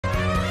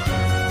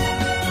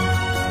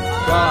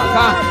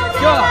看，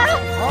救了。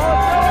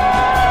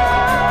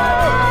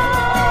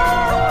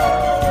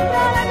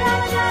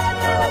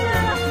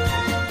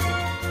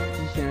机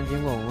器人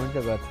经过我们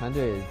这个团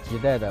队几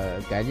代的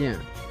改进，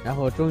然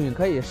后终于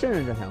可以胜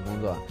任这项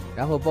工作。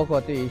然后包括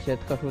对一些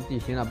特殊地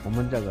形呢，我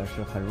们这个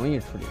是很容易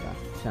处理的。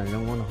像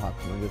人工的话，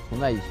可能就存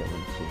在一些问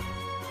题。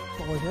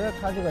我觉得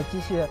他这个机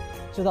器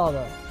制造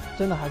的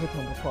真的还是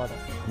挺不错的。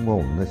通过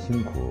我们的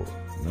辛苦，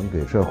能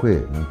给社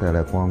会能带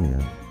来光明，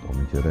我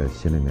们觉得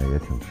心里面也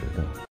挺值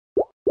得。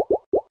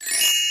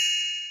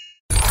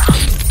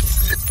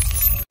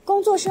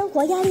工作生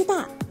活压力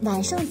大，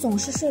晚上总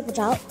是睡不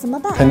着，怎么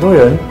办？很多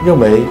人认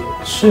为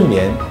失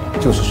眠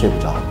就是睡不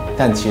着，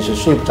但其实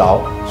睡不着、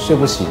睡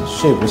不醒、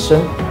睡不深、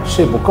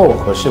睡不够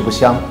和睡不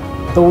香，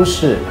都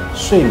是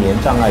睡眠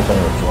障碍中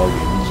的主要原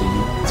因之一。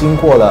经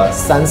过了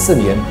3、4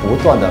年不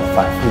断的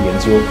反复研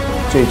究，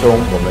最终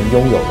我们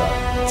拥有了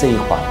这一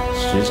款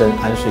10针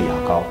安睡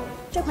牙膏。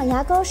这款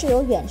牙膏是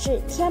由远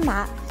志、天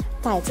麻、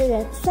百子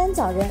仁、酸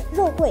枣仁、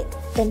肉桂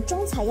等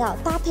中草药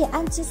搭配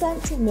氨基酸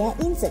助眠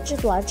因子制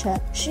作而成。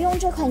使用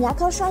这款牙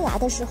膏刷牙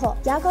的时候，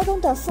牙膏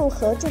中的复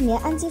合助眠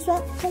氨基酸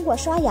通过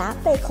刷牙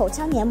被口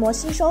腔黏膜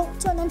吸收，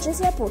就能直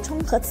接补充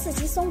和刺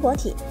激松果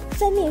体，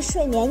分泌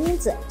睡眠因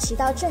子，起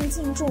到镇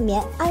静助眠、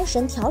安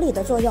神调理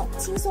的作用，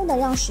轻松的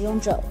让使用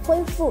者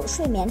恢复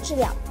睡眠质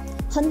量。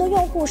很多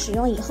用户使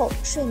用以后，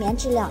睡眠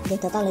质量也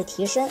得到了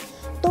提升，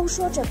都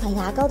说这款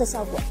牙膏的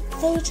效果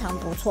非常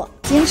不错。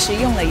坚持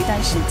用了一段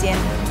时间，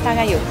大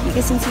概有1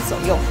个星期左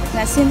右。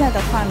那现在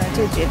的话呢，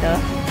就觉得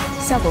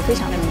效果非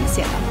常的明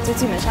显了，就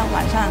基本上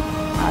晚上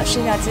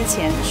睡觉之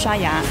前刷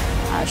牙，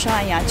刷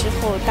完牙之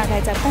后大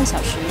概在半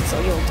小时左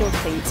右就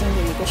可以进入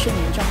一个睡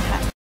眠状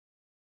态。